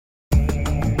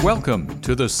Welcome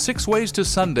to the Six Ways to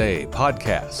Sunday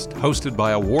podcast, hosted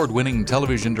by award-winning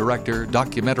television director,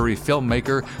 documentary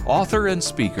filmmaker, author, and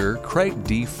speaker Craig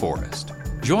D. Forrest.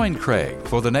 Join Craig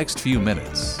for the next few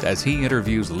minutes as he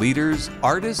interviews leaders,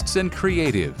 artists, and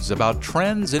creatives about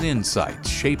trends and insights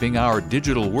shaping our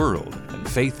digital world and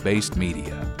faith-based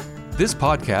media. This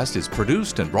podcast is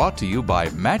produced and brought to you by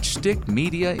Matchstick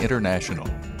Media International.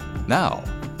 Now,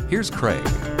 here's Craig.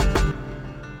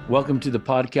 Welcome to the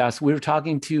podcast. We're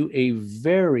talking to a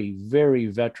very, very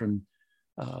veteran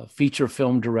feature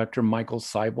film director, Michael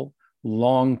Seibel.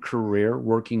 Long career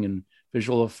working in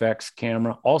visual effects,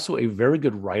 camera, also a very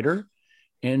good writer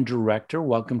and director.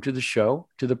 Welcome to the show,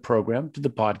 to the program, to the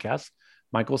podcast,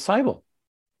 Michael Seibel.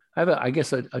 I have,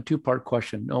 a two-part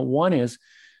question. One is,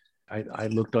 I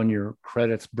looked on your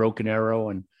credits, Broken Arrow,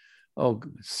 and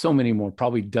so many more,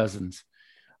 probably dozens,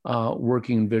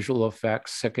 working in visual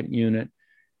effects, second unit.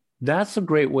 That's a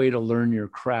great way to learn your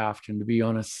craft and to be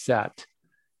on a set.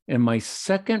 And my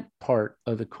second part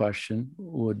of the question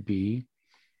would be,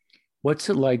 what's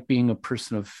it like being a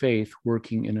person of faith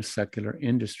working in a secular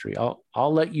industry?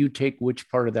 I'll let you take which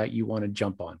part of that you want to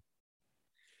jump on.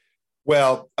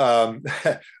 Well,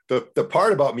 the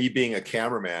part about me being a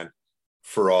cameraman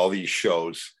for all these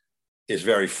shows is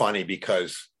very funny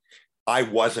because I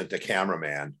wasn't a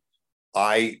cameraman.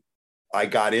 I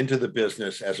got into the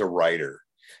business as a writer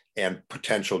and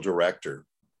potential director,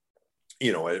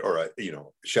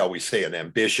 shall we say, an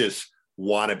ambitious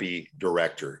wannabe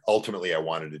director. Ultimately, I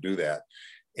wanted to do that.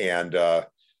 And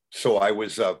so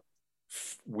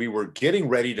we were getting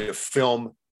ready to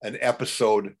film an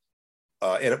episode,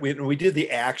 and we did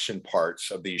the action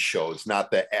parts of these shows, not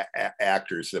the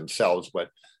actors themselves,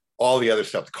 but all the other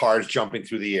stuff, cars jumping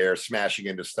through the air, smashing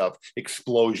into stuff,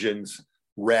 explosions,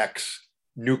 wrecks,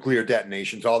 nuclear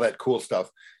detonations, all that cool stuff.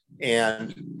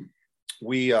 And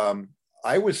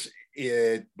I was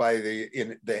at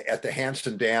the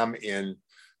Hansen Dam in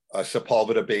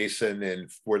Sepulveda Basin, and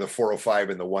where the 405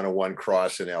 and the 101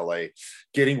 cross in LA,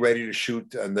 getting ready to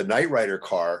shoot the Knight Rider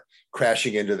car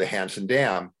crashing into the Hansen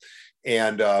Dam.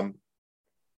 And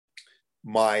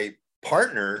my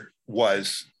partner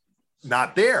was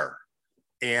not there,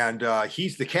 and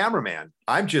he's the cameraman.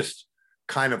 I'm just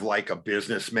kind of like a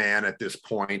businessman at this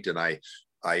point, and I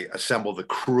assemble the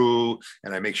crew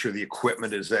and I make sure the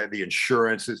equipment is there, the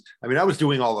insurance is, I was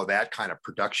doing all of that kind of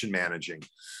production managing.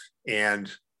 And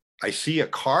I see a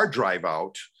car drive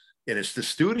out, and it's the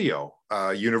studio,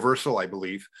 Universal, I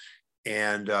believe.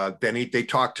 And then they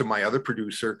talk to my other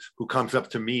producer, who comes up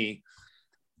to me.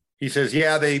 He says,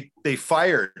 yeah, they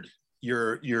fired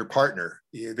your partner.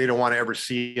 They don't want to ever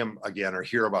see him again or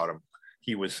hear about him.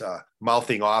 He was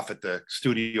mouthing off at the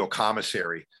studio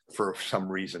commissary for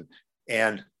some reason.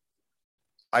 And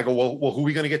I go, well, who are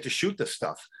we going to get to shoot this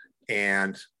stuff?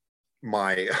 And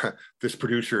this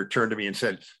producer turned to me and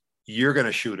said, you're going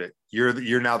to shoot it.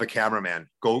 You're now the cameraman.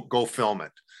 Go film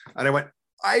it. And I went,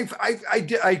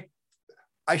 I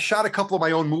shot a couple of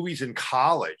my own movies in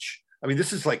college.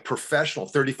 This is like professional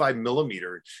 35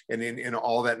 millimeter and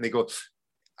all that. And they go,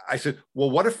 I said,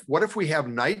 well, what if we have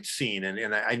night scene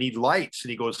and I need lights? And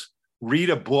he goes,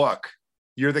 read a book.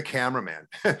 You're the cameraman.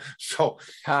 So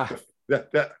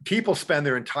that people spend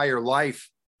their entire life,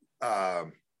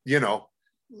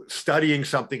 studying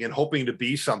something and hoping to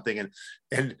be something.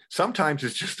 And sometimes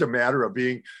it's just a matter of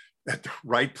being at the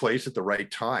right place at the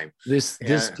right time. This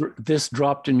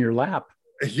dropped in your lap.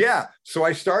 Yeah. So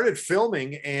I started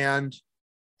filming, and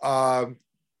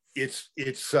it's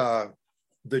the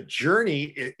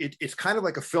journey. It's kind of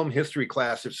like a film history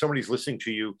class. If somebody's listening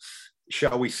to you,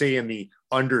 shall we say, in the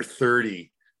under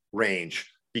 30 range,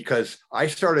 because I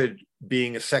started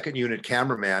being a second unit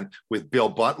cameraman with Bill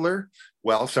Butler.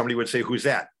 Well, somebody would say, who's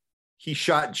that? He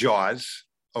shot Jaws.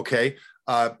 Okay.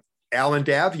 Alan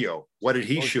Davio. What did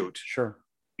he shoot? Sure.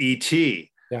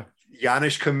 E.T. Yeah.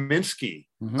 Janusz Kaminski.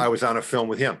 Mm-hmm. I was on a film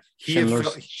with him.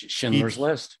 Schindler's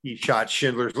List. He shot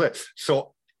Schindler's List.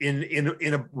 So in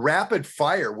a rapid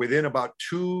fire, within about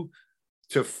 2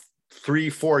 to 3,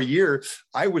 4 years,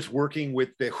 I was working with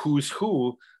the who's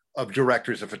who of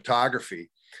directors of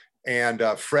photography. And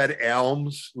Fred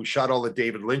Elms, who shot all the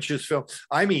David Lynch's films.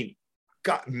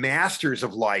 Got masters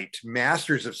of light,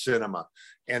 masters of cinema.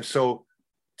 And so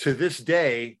to this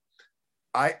day,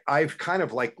 I've kind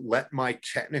of like let my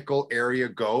technical area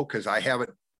go, because I haven't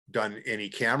done any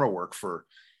camera work for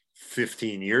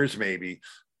 15 years maybe,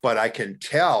 but I can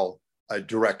tell a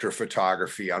director of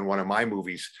photography on one of my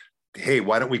movies, hey,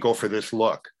 why don't we go for this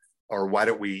look? Or why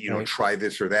don't we, try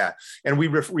this or that? And we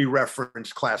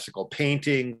reference classical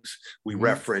paintings, we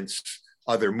reference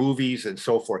other movies and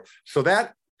so forth. So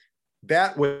that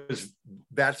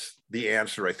that's the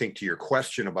answer, I think, to your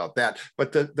question about that.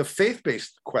 But the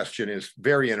faith-based question is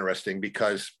very interesting,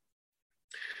 because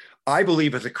I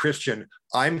believe as a Christian,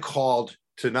 I'm called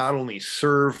to not only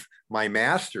serve my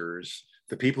masters,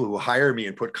 the people who hire me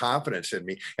and put confidence in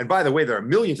me. And by the way, there are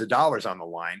millions of dollars on the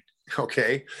line.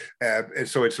 Okay. And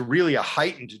so it's really a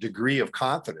heightened degree of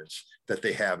confidence that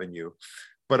they have in you,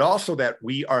 but also that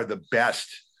we are the best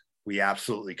we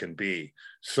absolutely can be.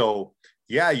 So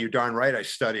yeah, you're darn right. I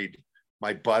studied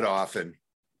my butt off and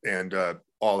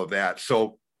all of that.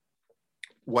 So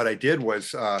what I did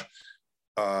was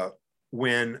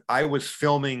when I was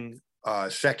filming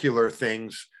secular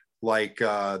things, like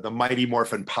the Mighty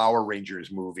Morphin Power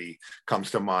Rangers movie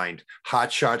comes to mind, Hot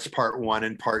Shots Part 1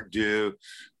 and Part 2,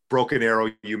 Broken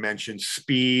Arrow, you mentioned,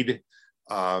 Speed,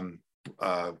 The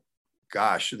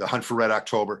Hunt for Red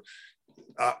October,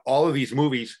 all of these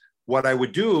movies. What I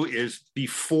would do is,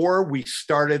 before we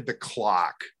started the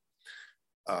clock,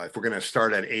 if we're going to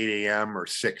start at 8 a.m. or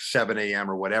 7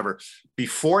 a.m. or whatever,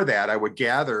 before that, I would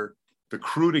gather the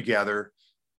crew together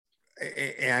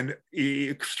and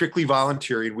strictly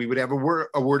voluntary. We would have a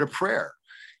word of prayer.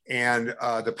 And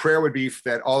the prayer would be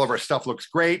that all of our stuff looks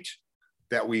great,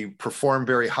 that we perform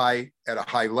very high at a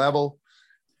high level,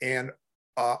 and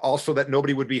also that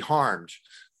nobody would be harmed.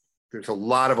 There's a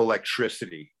lot of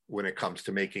electricity when it comes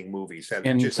to making movies.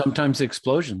 And sometimes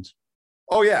explosions.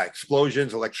 Oh yeah,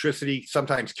 explosions, electricity,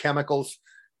 sometimes chemicals,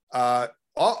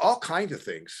 all kinds of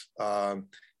things. If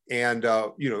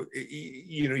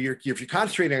you're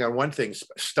concentrating on one thing,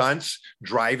 stunts,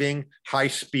 driving, high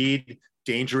speed,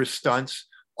 dangerous stunts,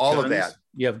 all guns? Of that.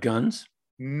 You have guns?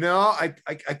 No, I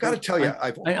got to tell you,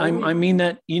 I mean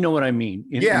that, you know what I mean.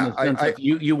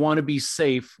 You want to be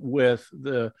safe with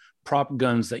the prop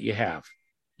guns that you have.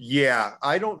 Yeah,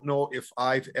 I don't know if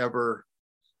I've ever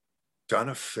done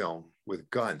a film with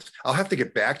guns. I'll have to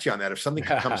get back to you on that if something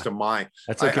comes to mind.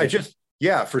 That's okay.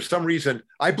 For some reason,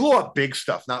 I blow up big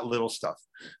stuff, not little stuff.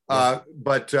 Yeah.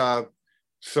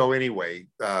 So anyway,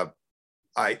 So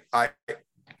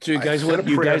you guys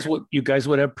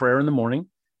would have prayer in the morning.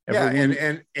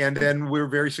 And then we were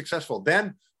very successful.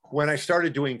 Then when I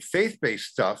started doing faith-based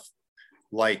stuff,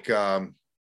 like, I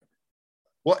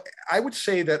would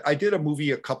say that I did a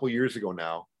movie a couple years ago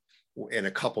now, and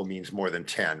a couple means more than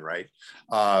 10, right?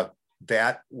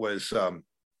 That was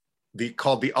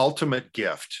called The Ultimate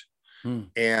Gift.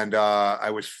 And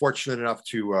I was fortunate enough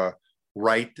to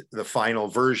write the final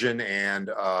version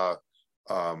and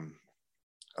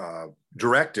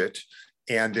direct it.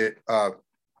 And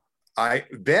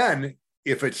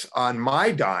if it's on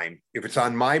my dime, if it's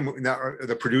on my,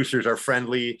 the producers are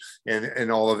friendly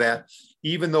and all of that,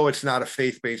 even though it's not a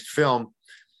faith-based film,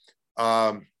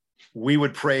 we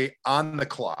would pray on the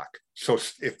clock. So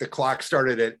if the clock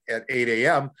started at 8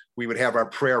 a.m., we would have our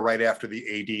prayer right after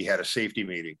the AD had a safety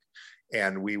meeting.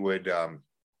 And we would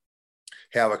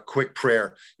have a quick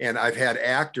prayer. And I've had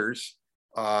actors,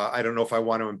 I don't know if I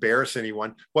want to embarrass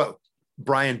anyone. Well,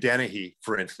 Brian Dennehy,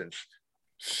 for instance,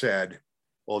 said,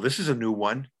 well, this is a new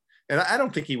one. And I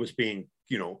don't think he was being,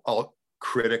 all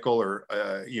critical or,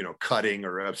 cutting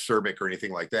or acerbic or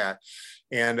anything like that.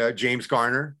 And James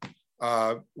Garner,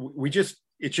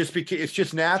 it's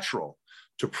just natural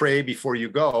to pray before you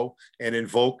go and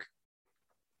invoke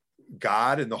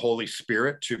God and the Holy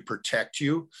Spirit to protect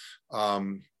you.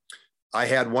 I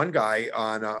had one guy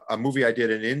on a movie I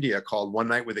did in India called One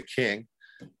Night with a King,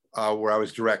 where I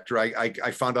was director.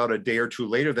 I found out a day or two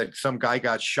later that some guy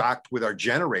got shocked with our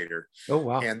generator. Oh,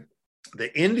 wow. And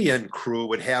the Indian crew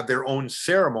would have their own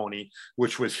ceremony,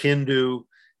 which was Hindu.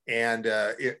 And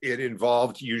it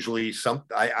involved usually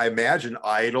I imagine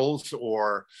idols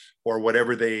or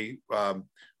whatever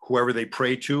whoever they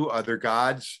pray to, other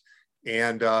gods.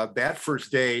 And that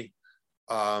first day,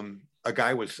 a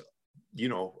guy was,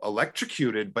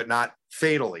 electrocuted, but not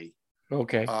fatally.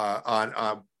 Okay.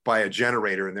 By a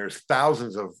generator, and there's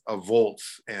thousands of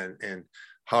volts, and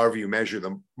however you measure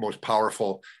the most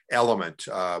powerful element,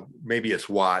 maybe it's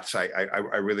watts. I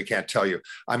really can't tell you.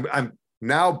 I'm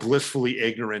now blissfully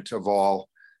ignorant of all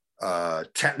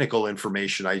technical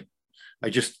information. I'm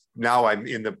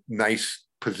in the nice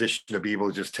position to be able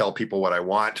to just tell people what I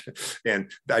want,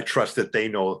 and I trust that they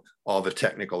know all the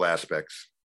technical aspects.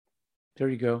 There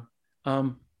you go.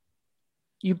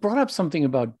 You brought up something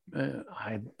about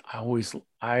I always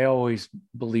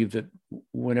believed that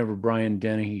whenever Brian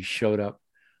Dennehy showed up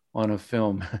on a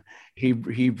film,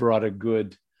 he brought a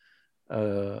good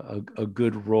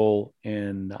role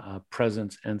and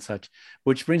presence and such.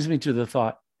 Which brings me to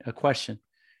a question.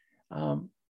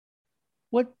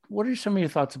 What are some of your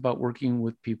thoughts about working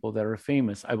with people that are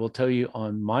famous? I will tell you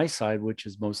on my side, which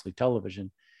is mostly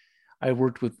television, I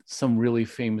worked with some really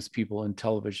famous people in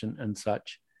television and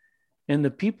such. And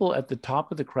the people at the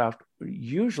top of the craft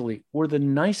usually were the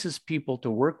nicest people to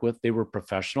work with. They were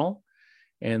professional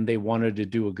and they wanted to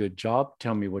do a good job.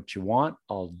 Tell me what you want,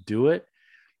 I'll do it.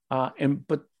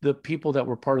 But the people that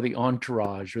were part of the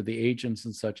entourage or the agents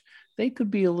and such, they could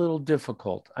be a little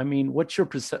difficult. I mean, what's your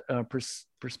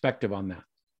perspective on that?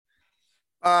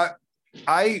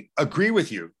 I agree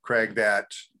with you, Craig,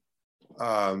 that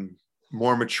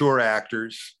more mature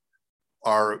actors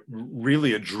are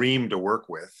really a dream to work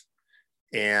with.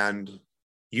 And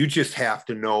you just have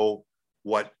to know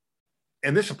what,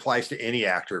 and this applies to any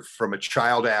actor, from a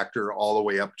child actor all the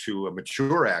way up to a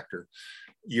mature actor.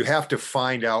 You have to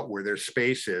find out where their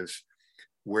space is,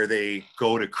 where they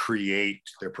go to create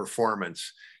their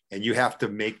performance. And you have to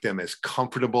make them as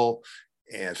comfortable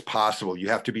as possible. You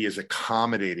have to be as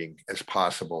accommodating as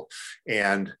possible.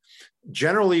 And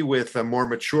generally with more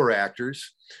mature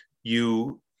actors,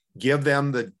 you give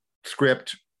them the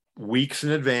script weeks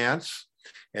in advance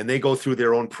and they go through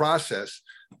their own process,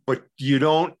 but you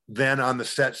don't then on the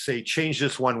set say, change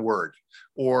this one word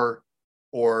or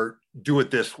do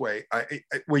it this way.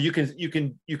 Well, you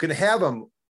can have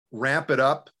them ramp it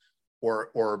up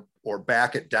or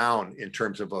back it down in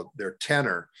terms of their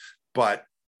tenor, but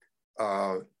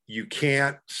you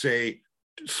can't say,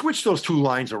 switch those two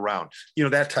lines around,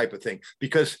 that type of thing,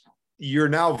 because you're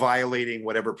now violating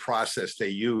whatever process they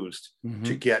used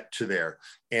to get to there.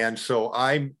 And so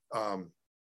I'm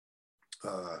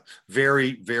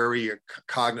very, very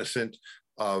cognizant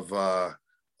of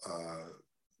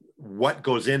what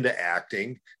goes into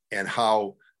acting and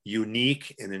how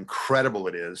unique and incredible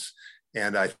it is.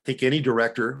 And I think any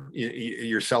director,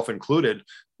 yourself included,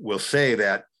 will say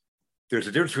that there's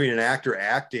a difference between an actor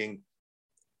acting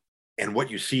and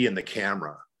what you see in the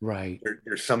camera. Right.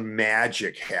 There's some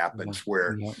magic happens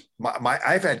where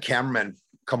I've had cameramen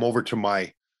come over to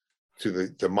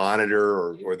the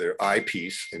monitor or their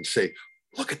eyepiece and say,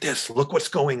 look at this, look what's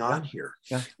going on here.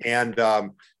 Yeah. And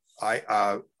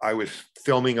I was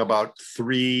filming about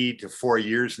 3 to 4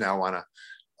 years now on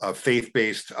a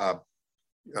faith-based, I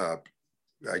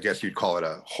guess you'd call it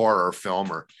a horror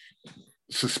film or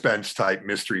suspense type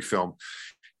mystery film.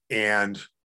 And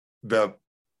the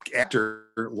actor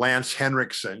Lance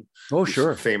Henriksen,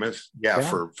 famous,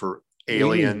 for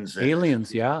Aliens.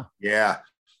 Aliens, yeah.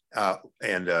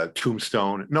 And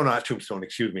Tombstone. No, not Tombstone,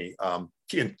 excuse me.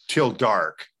 Until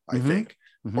Dark, I think.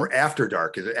 Or After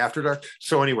Dark. Is it After Dark?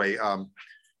 So anyway, I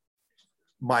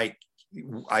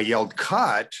yelled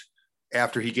cut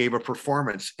after he gave a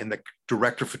performance, and the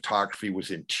director of photography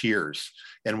was in tears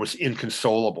and was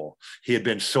inconsolable. He had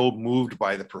been so moved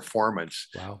by the performance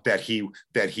that he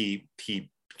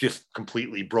just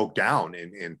completely broke down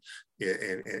and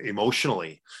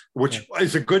emotionally, which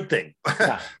is a good thing.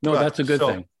 That's a good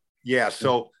thing. Yeah.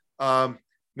 So now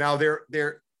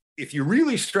if you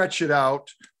really stretch it out,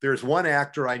 there's one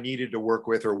actor I needed to work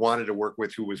with or wanted to work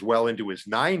with who was well into his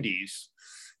 90s,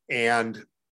 and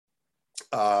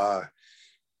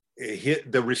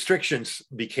the restrictions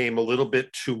became a little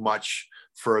bit too much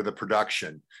for the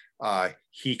production.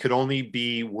 He could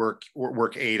only work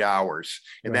 8 hours,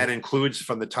 and that includes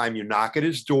from the time you knock at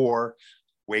his door,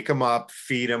 wake him up,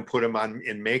 feed him, put him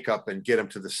in makeup, and get him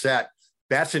to the set.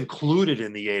 That's included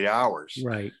in the 8 hours.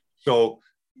 Right. So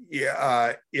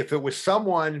if it was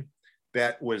someone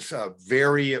that was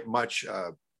very much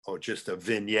just a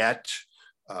vignette,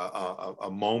 a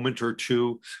moment or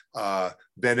two,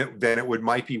 then it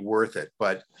might be worth it.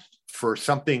 But for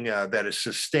something that is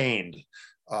sustained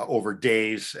over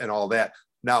days and all that,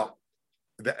 now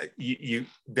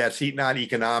that's not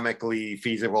economically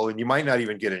feasible, and you might not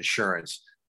even get insurance.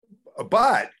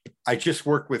 But I just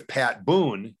worked with Pat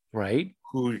Boone,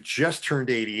 who just turned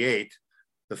 88.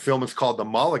 The film is called The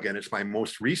Mulligan. It's my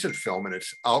most recent film, and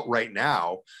it's out right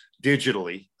now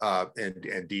digitally,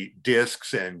 and the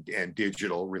discs and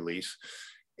digital release.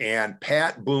 And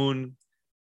Pat Boone,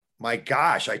 my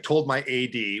gosh, I told my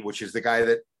AD, which is the guy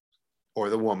or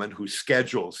the woman who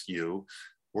schedules you,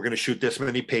 we're going to shoot this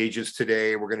many pages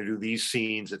today, we're going to do these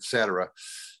scenes, etc.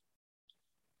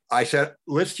 I said,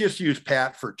 let's just use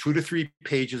Pat for 2 to 3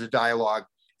 pages of dialogue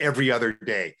every other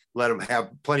day. Let him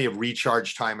have plenty of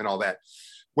recharge time and all that.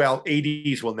 Well,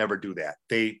 ADs will never do that.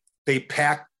 They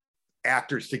pack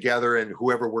actors together and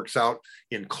whoever works out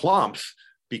in clumps,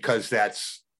 because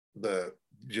that's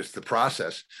just the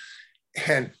process.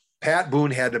 And Pat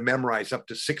Boone had to memorize up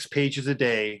to 6 pages a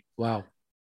day. Wow.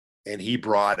 And he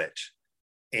brought it.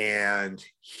 And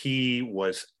he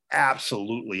was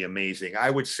absolutely amazing. I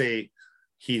would say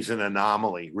he's an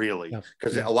anomaly, really,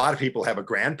 because Yeah. a lot of people have a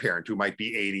grandparent who might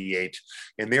be 88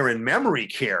 and they're in memory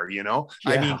care, you know.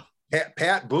 Yeah. I mean,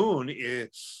 Pat Boone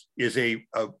is a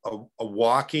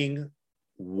walking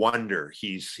wonder.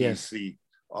 He's a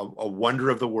wonder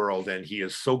of the world, and he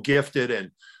is so gifted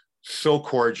and so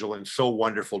cordial and so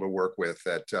wonderful to work with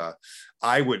that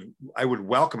I would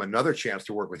welcome another chance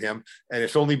to work with him. And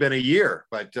it's only been a year,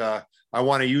 but I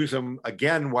want to use him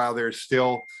again while there's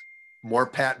still more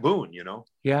Pat Boone, you know?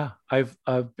 Yeah. I've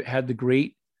had the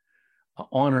great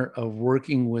honor of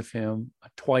working with him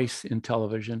twice in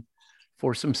television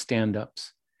for some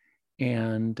stand-ups.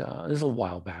 And this is a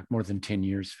while back, more than 10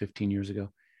 years, 15 years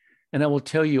ago. And I will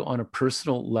tell you on a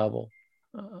personal level,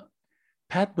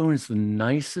 Pat Boone is the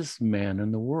nicest man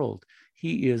in the world.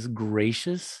 He is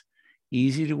gracious,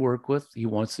 easy to work with. He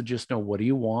wants to just know, what do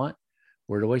you want?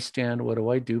 Where do I stand? What do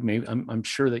I do? Maybe I'm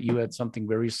sure that you had something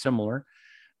very similar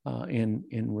in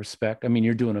respect. I mean,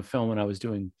 you're doing a film and I was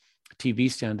doing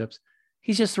TV stand-ups.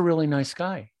 He's just a really nice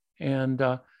guy, and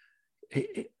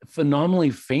phenomenally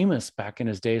famous back in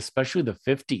his day, especially the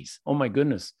 50s. Oh my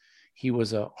goodness. He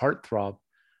was a heartthrob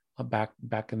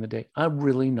back in the day. A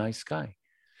really nice guy.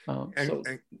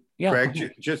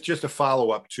 Craig, just a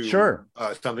follow up to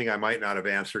something I might not have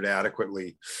answered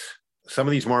adequately. Some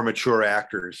of these more mature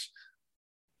actors,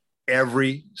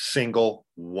 every single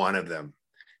one of them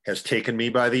has taken me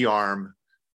by the arm.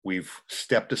 We've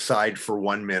stepped aside for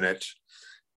 1 minute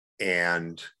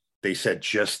and they said,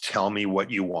 just tell me what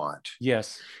you want.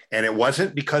 Yes. And it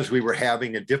wasn't because we were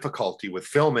having a difficulty with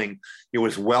filming. It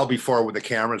was well before when the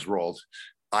cameras rolled.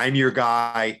 I'm your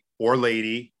guy or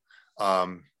lady.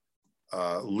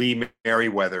 Lee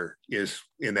Merriweather is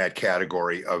in that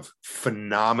category of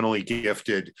phenomenally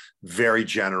gifted, very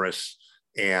generous,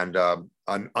 and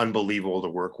unbelievable to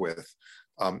work with.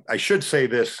 I should say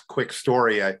this quick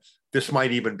story. This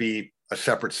might even be a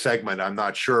separate segment. I'm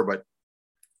not sure, but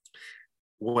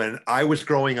when I was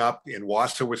growing up in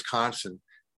Wausau, Wisconsin,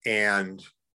 and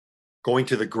going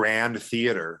to the Grand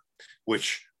Theater,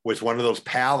 which was one of those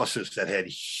palaces that had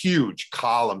huge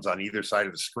columns on either side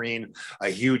of the screen, a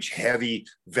huge heavy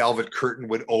velvet curtain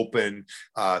would open.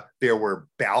 There were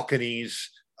balconies,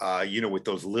 with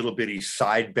those little bitty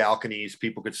side balconies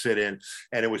people could sit in.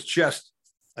 And it was just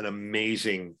an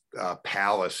amazing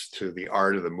palace to the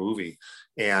art of the movie.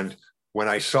 And when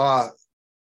I saw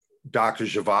Dr.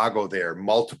 Zhivago there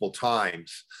multiple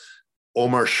times,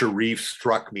 Omar Sharif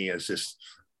struck me as this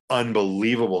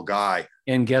unbelievable guy.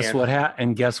 And guess what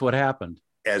happened?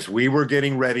 As we were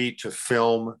getting ready to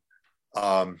film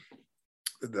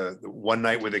the One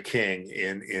Night with a King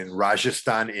in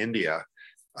Rajasthan, India,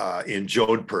 in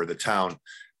Jodhpur, the town,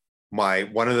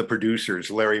 one of the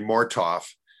producers, Larry Mortoff,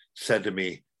 said to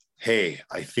me, "Hey,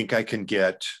 I think I can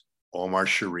get Omar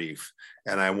Sharif."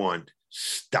 And I went,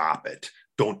 "Stop it.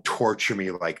 Don't torture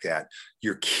me like that.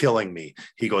 You're killing me."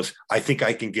 He goes, "I think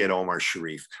I can get Omar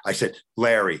Sharif." I said,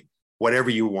 "Larry, whatever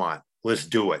you want, let's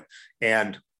do it."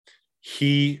 And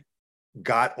he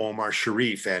got Omar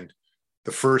Sharif. And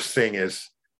the first thing is,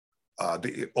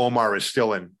 Omar is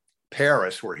still in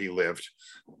Paris where he lived.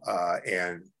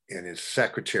 And his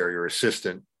secretary or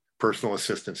personal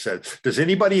assistant said, "Does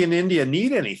anybody in India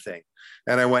need anything?"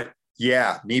 And I went,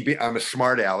 "Yeah, I'm a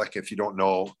smart aleck, if you don't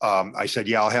know." I said,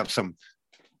 "Yeah, I'll have some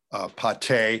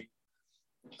pate,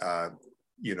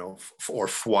 or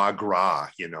foie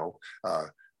gras, and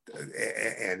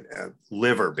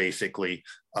liver, basically,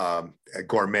 a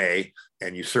gourmet,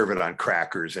 and you serve it on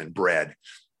crackers and bread."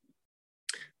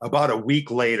 About a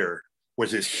week later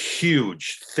was this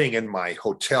huge thing in my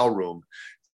hotel room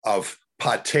of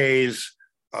pâtés,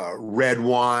 red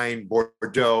wine,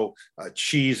 Bordeaux,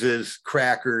 cheeses,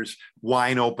 crackers,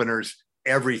 wine openers,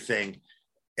 everything.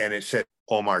 And it said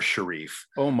Omar Sharif.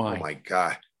 Oh my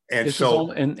God. And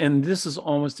this is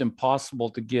almost impossible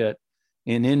to get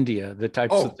in India, the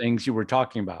types of things you were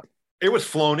talking about. It was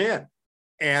flown in.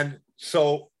 And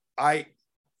so I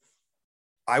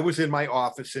was in my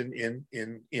office in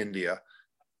India.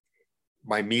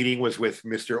 My meeting was with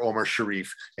Mr. Omar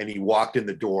Sharif, and he walked in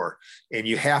the door, and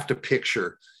you have to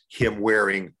picture him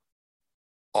wearing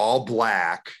all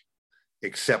black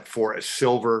except for a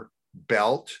silver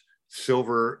belt,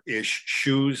 silver-ish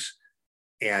shoes,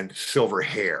 and silver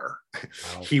hair.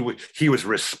 Wow. He was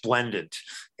resplendent.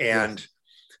 And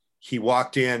he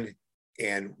walked in,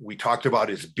 and we talked about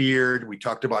his beard, we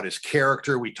talked about his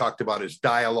character, we talked about his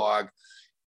dialogue,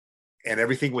 and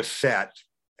everything was set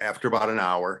after about an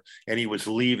hour, and he was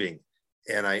leaving.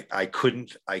 And I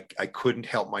couldn't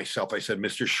help myself. I said,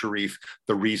 "Mr. Sharif,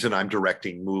 the reason I'm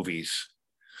directing movies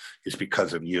is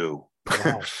because of you."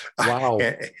 Wow. Wow.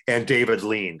 and David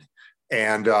Lean.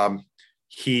 And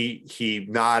he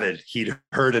nodded. He'd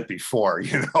heard it before,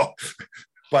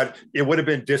 but it would have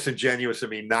been disingenuous of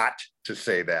me not to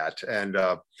say that. And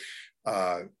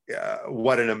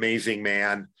what an amazing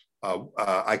man.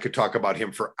 I could talk about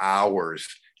him for hours,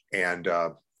 and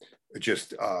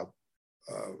just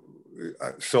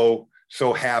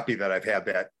so happy that I've had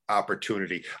that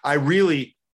opportunity. I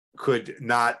really could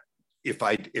not, if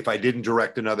I didn't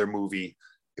direct another movie,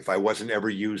 if I wasn't ever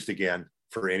used again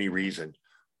for any reason,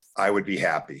 I would be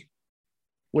happy.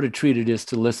 What a treat it is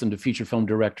to listen to feature film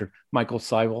director Michael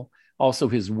Seibel. Also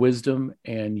his wisdom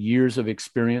and years of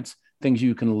experience, things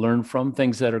you can learn from,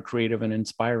 things that are creative and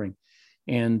inspiring.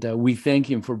 And we thank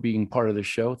him for being part of the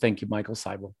show. Thank you, Michael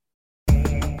Seibel.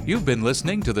 You've been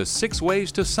listening to the 6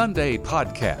 Ways to Sunday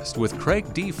podcast with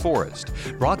Craig D. Forrest,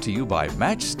 brought to you by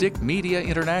Matchstick Media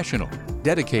International,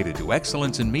 dedicated to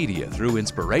excellence in media through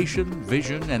inspiration,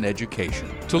 vision, and education.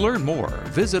 To learn more,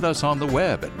 visit us on the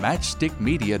web at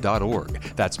matchstickmedia.org.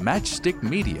 That's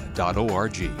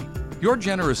matchstickmedia.org. Your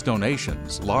generous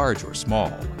donations, large or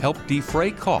small, help defray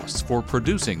costs for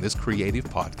producing this creative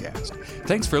podcast.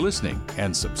 Thanks for listening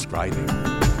and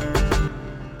subscribing.